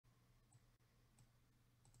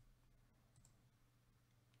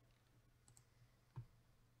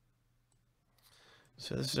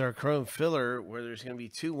So this is our Chrome filler where there's going to be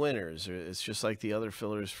two winners. It's just like the other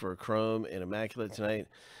fillers for Chrome and Immaculate tonight.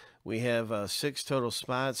 We have 6 total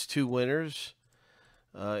spots, 2 winners.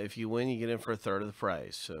 If you win, you get in for a third of the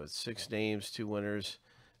price. So it's 6 names, 2 winners.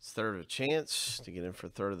 It's a third of a chance to get in for a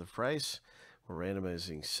third of the price. We're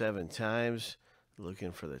randomizing 7 times,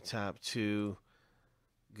 looking for the top 2.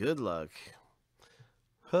 Good luck.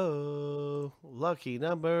 Ho! Lucky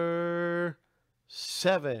number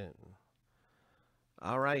 7.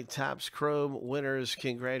 All right, Topps Chrome winners,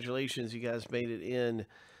 congratulations. You guys made it in.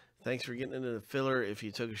 Thanks for getting into the filler. If you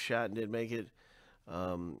took a shot and didn't make it,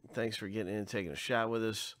 thanks for getting in and taking a shot with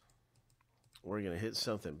us. We're going to hit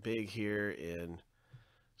something big here in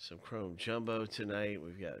some Chrome Jumbo tonight.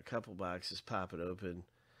 We've got a couple boxes popping open.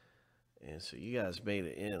 And so you guys made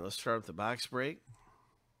it in. Let's start with the box break.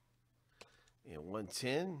 In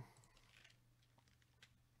 110.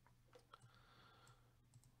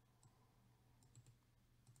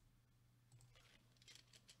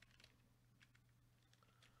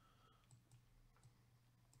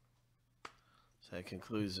 That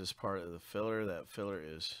concludes this part of the filler. That filler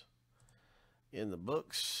is in the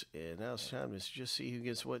books. And now it's time to just see who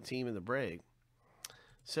gets what team in the break.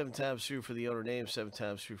 7 times through for the owner names, 7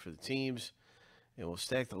 times through for the teams. And we'll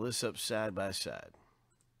stack the lists up side by side.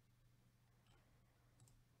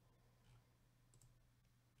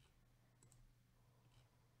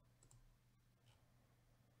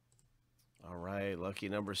 All right, lucky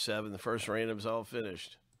number 7. The first random's all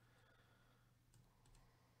finished.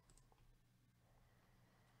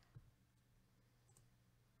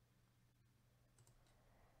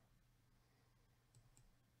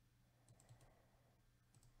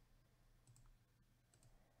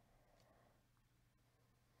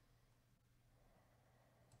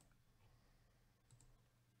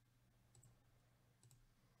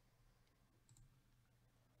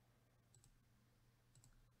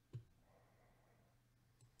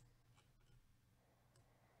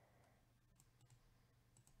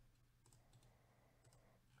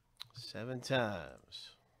 Seven times.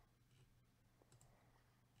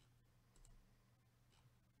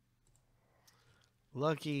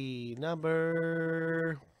 Lucky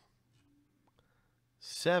number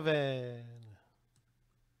 7.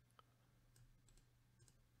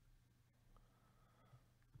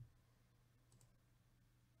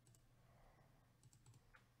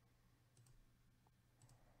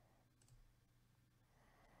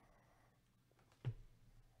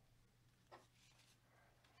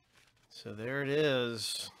 So there it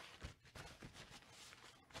is.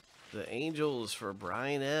 The Angels for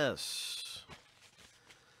Brian S.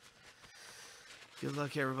 Good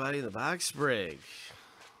luck, everybody, in the box break.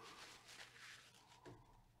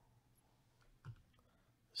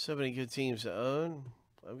 So many good teams to own.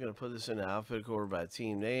 I'm going to put this in alphabetical order by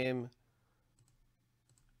team name.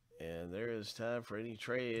 And there is time for any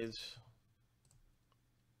trades.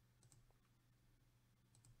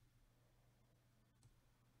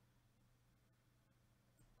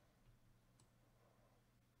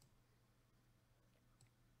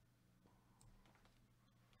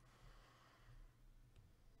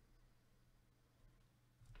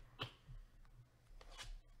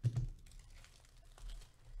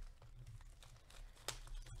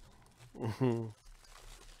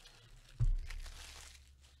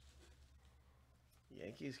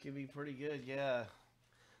 Yankees can be pretty good, yeah.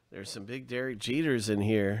 There's some big Derek Jeters in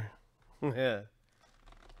here. Yeah.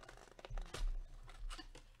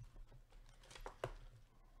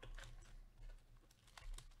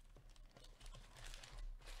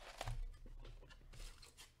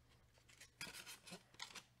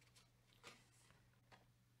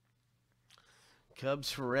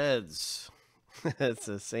 Cubs for Reds. It's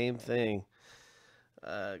the same thing.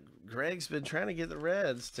 Greg's been trying to get the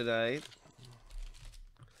Reds tonight.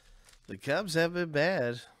 The Cubs have been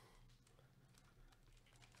bad.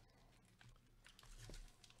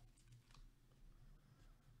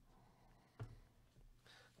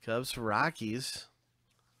 Cubs for Rockies.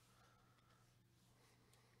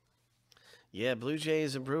 Yeah, Blue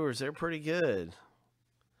Jays and Brewers, they're pretty good.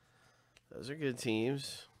 Those are good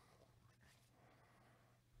teams.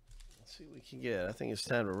 Let's see what we can get. I think it's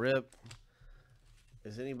time to rip.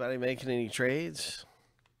 Is anybody making any trades?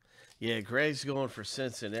 Yeah, Greg's going for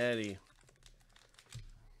Cincinnati.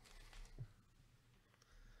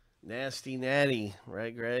 Nasty natty,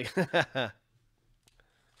 right, Greg? Here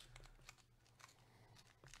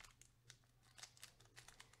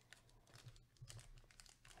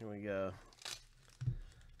we go.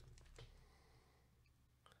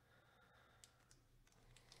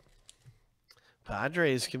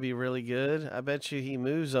 Padres can be really good. I bet you he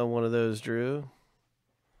moves on one of those, Drew.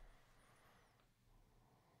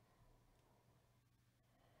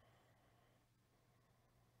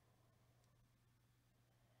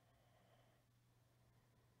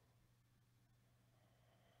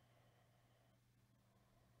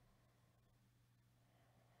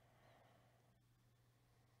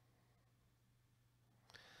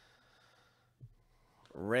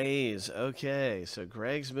 Rays. Okay, so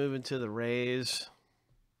Greg's moving to the Rays,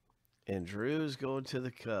 and Drew's going to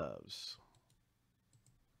the Cubs.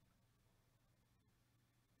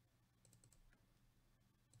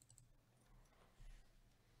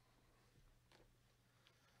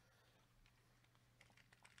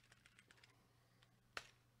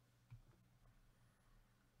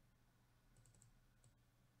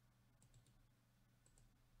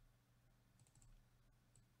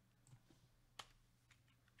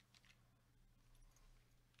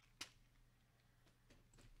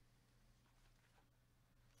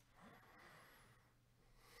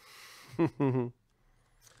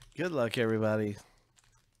 Good luck, everybody.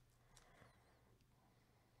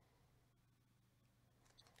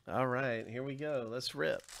 All right, here we go. Let's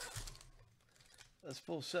rip. Let's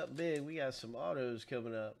pull something big. We got some autos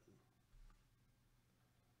coming up.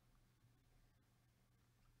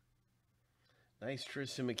 Nice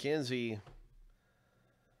Tristan McKenzie.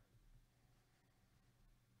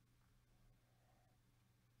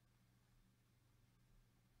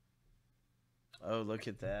 Oh, look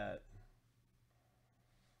at that.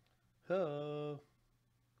 Oh,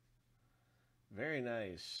 very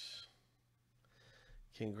nice.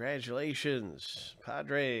 Congratulations,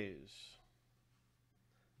 Padres.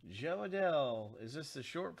 Joe Adele. Is this the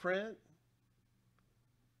short print?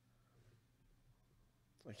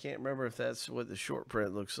 I can't remember if that's what the short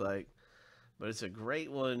print looks like, but it's a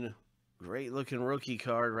great one. Great looking rookie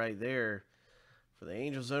card right there for the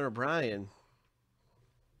Angels owner Brian.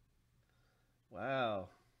 Wow.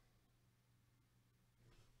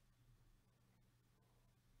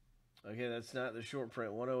 Okay, that's not the short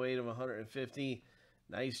print. 108 of 150.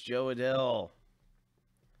 Nice Joe Adele.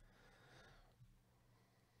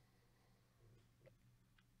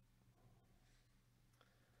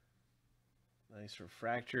 Nice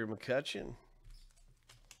refractor McCutcheon.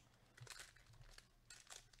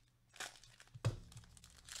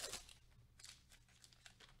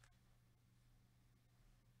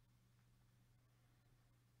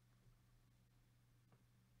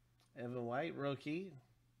 Evan White, rookie.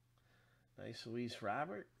 Nice Luis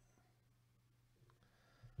Robert.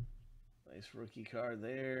 Nice rookie card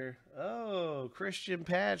there. Oh, Christian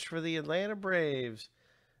Patch for the Atlanta Braves.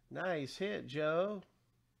 Nice hit, Joe.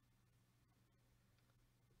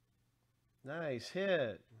 Nice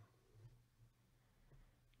hit.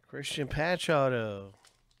 Christian Patch auto.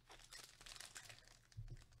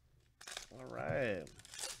 All right.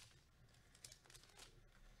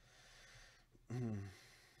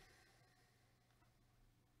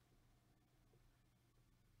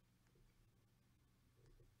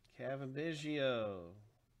 Kevin Biggio.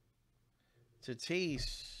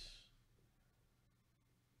 Tatis.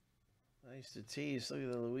 Nice Tatis. Look at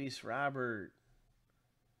the Luis Robert.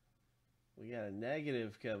 We got a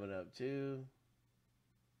negative coming up, too.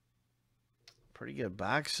 Pretty good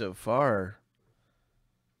box so far.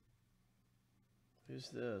 Who's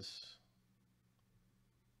this?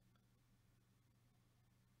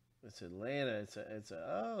 It's Atlanta. It's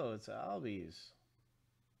Albies.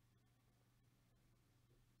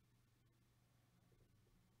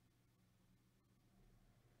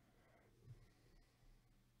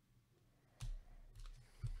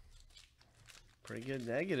 Pretty good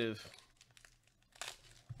negative.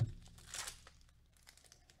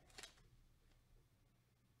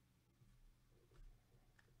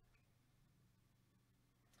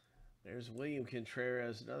 There's William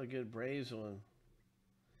Contreras, another good Braves one.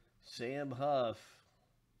 Sam Huff.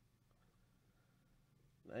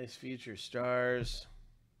 Nice future stars.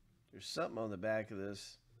 There's something on the back of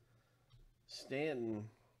this. Stanton.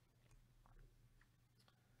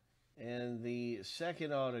 And the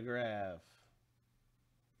second autograph.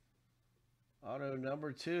 Auto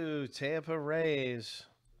number 2, Tampa Rays.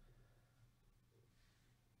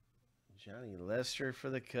 Johnny Lester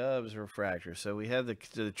for the Cubs refractor. So we have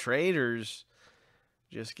the traders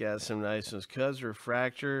just got some nice ones. Cubs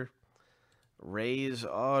refractor, Rays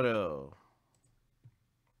auto.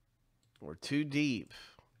 We're too deep.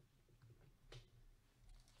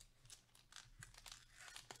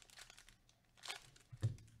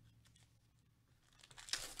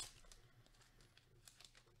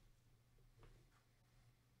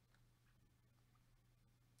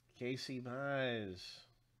 Casey Mize.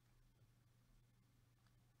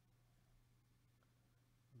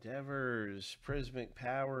 Devers, Prismic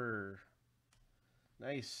Power.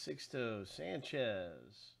 Nice Sixto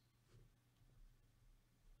Sanchez.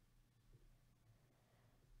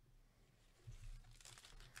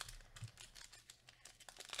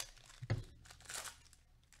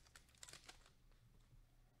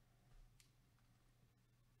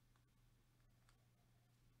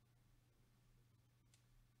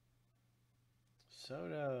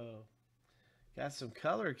 Soto. Got some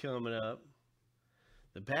color coming up.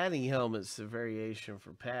 The batting helmet's the variation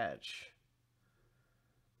for patch.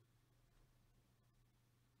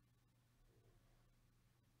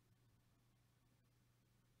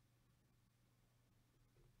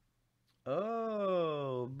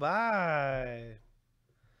 Oh, bye.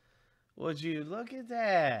 Would you look at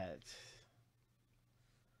that?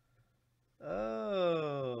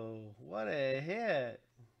 Oh, what a hit.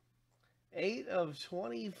 8 of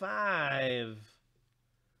 25.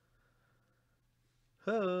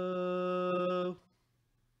 Oh,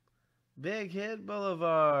 Big Hit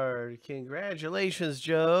Boulevard. Congratulations,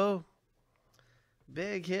 Joe.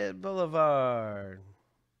 Big Hit Boulevard.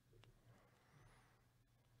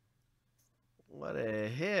 What a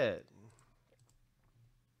hit.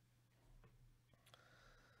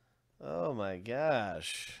 Oh my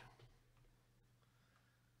gosh.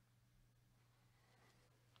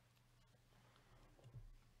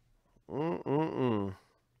 Mm-mm-mm.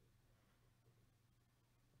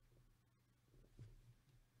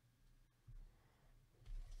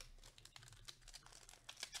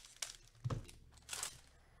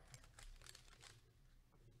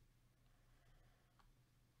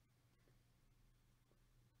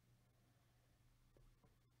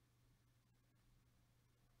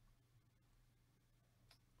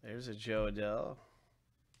 There's a Joe Adele.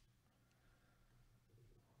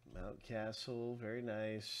 Mountcastle, very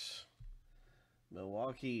nice.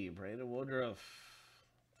 Milwaukee, Brandon Woodruff,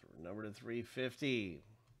 number to 350.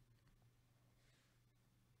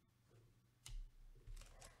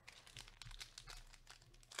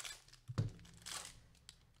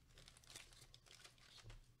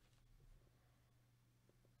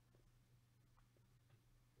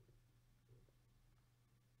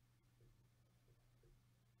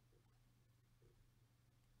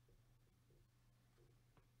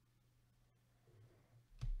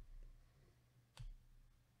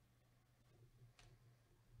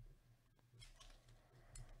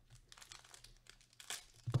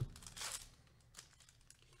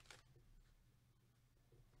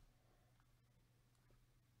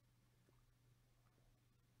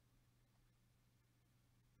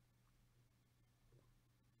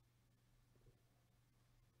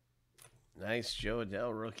 Nice Joe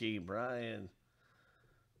Adele rookie, Brian.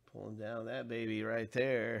 Pulling down that baby right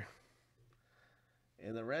there.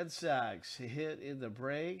 And the Red Sox hit in the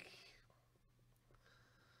break.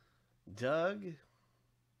 Doug.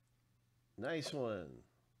 Nice one.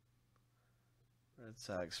 Red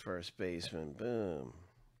Sox first baseman. Boom.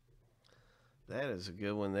 That is a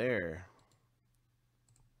good one there.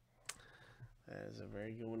 That is a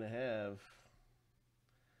very good one to have.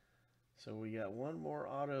 So we got one more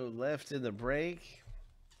auto left in the break.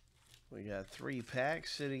 We got 3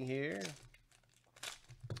 packs sitting here.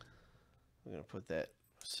 I'm going to put that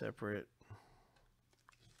separate.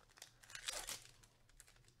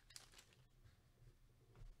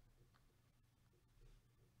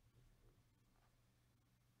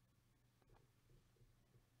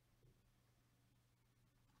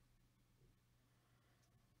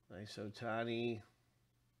 Nice Ohtani.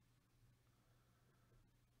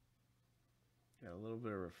 Got a little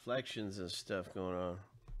bit of reflections and stuff going on.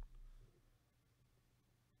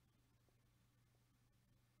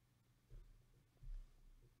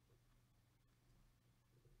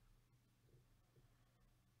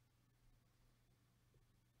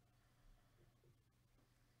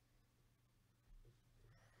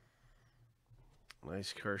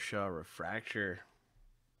 Nice Kershaw refractor.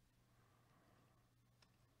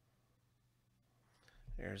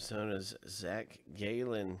 Arizona's Zach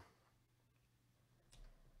Gallen.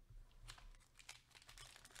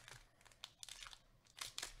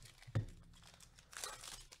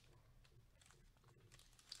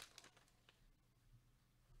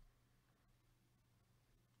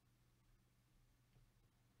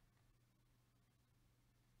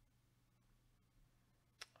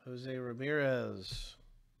 Jose Ramirez.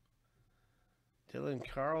 Dylan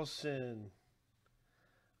Carlson.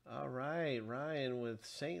 All right, Ryan with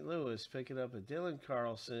St. Louis picking up a Dylan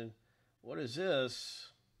Carlson. What is this?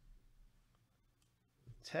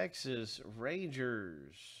 Texas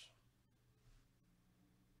Rangers.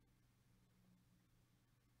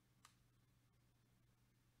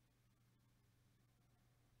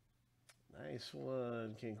 Nice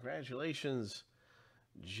one. Congratulations,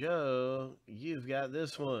 Joe. You've got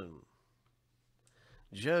this one.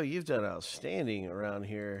 Joe, you've done outstanding around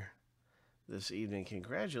here this evening.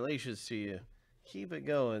 Congratulations to you. Keep it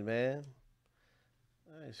going, man.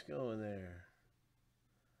 Nice going there.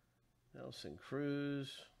 Nelson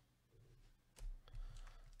Cruz.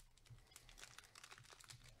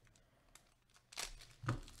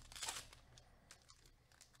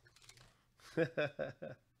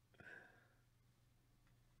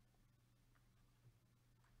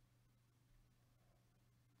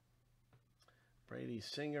 Brady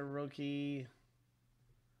Singer rookie.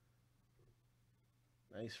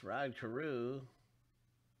 Nice Rod Carew.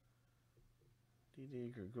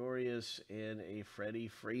 D.D. Gregorius and a Freddie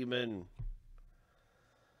Freeman.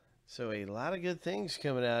 So a lot of good things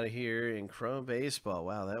coming out of here in Chrome Baseball.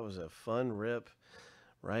 Wow, that was a fun rip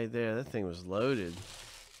right there. That thing was loaded.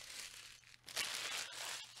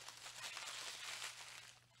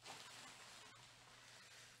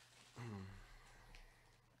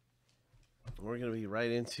 We're going to be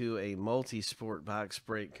right into a multi-sport box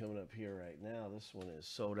break coming up here right now. This one is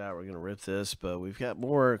sold out. We're going to rip this, but we've got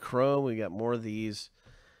more Chrome. We've got more of these,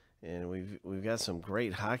 and we've got some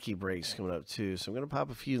great hockey breaks coming up too. So I'm going to pop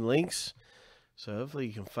a few links, so hopefully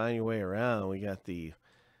you can find your way around. We got the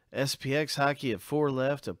SPX hockey at 4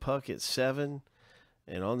 left, a puck at 7,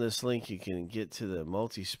 and on this link you can get to the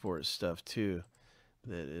multi-sport stuff too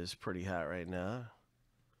that is pretty hot right now.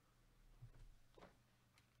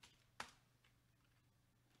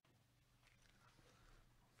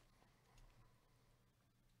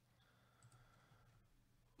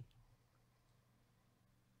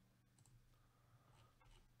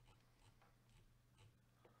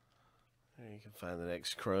 You can find the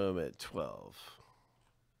next Chrome at 12.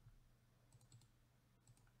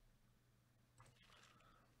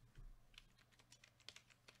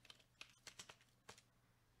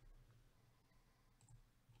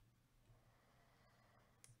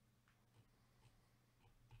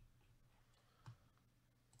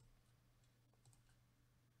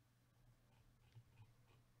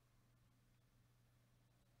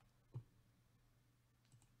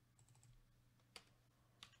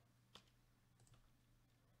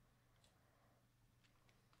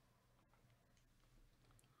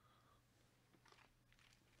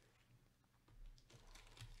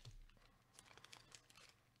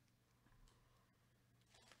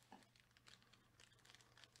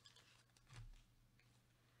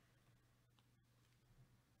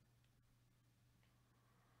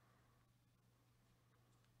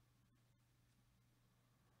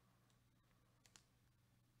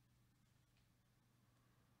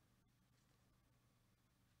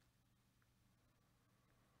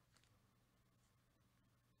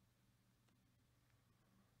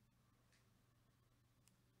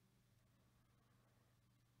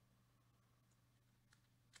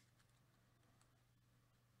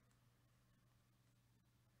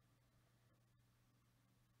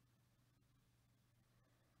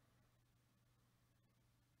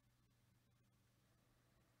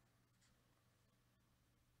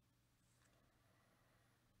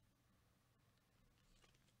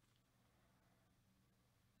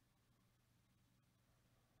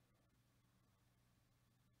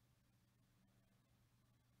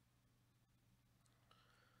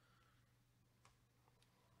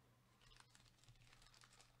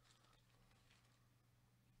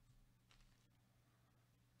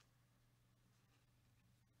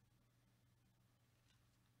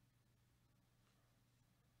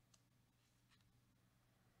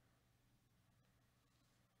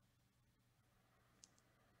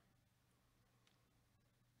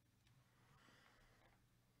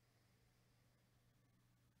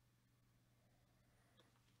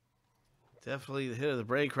 Definitely the hit of the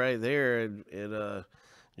break right there. And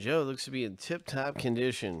Joe looks to be in tip-top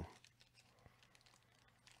condition.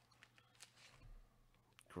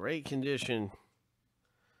 Great condition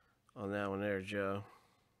on that one there, Joe.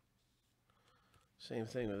 Same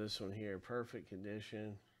thing with this one here. Perfect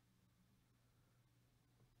condition.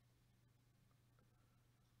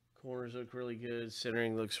 Corners look really good.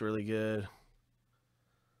 Centering looks really good.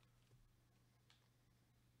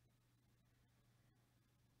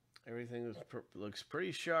 Everything looks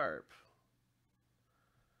pretty sharp.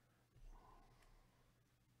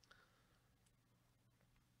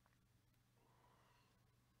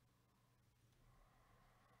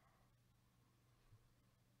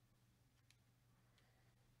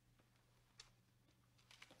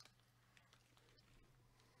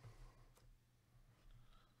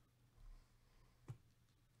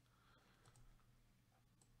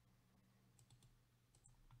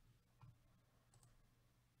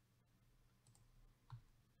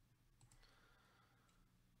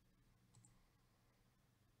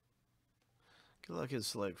 Good luck in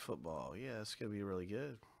select football. Yeah, it's going to be really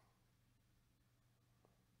good.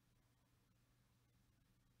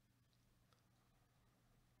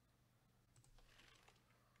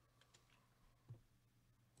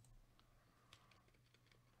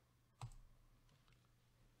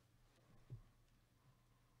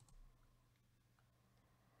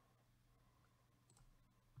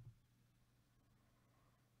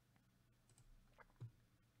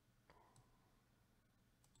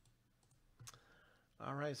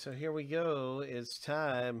 All right, so here we go. It's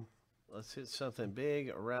time. Let's hit something big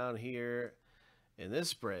around here in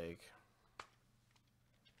this break.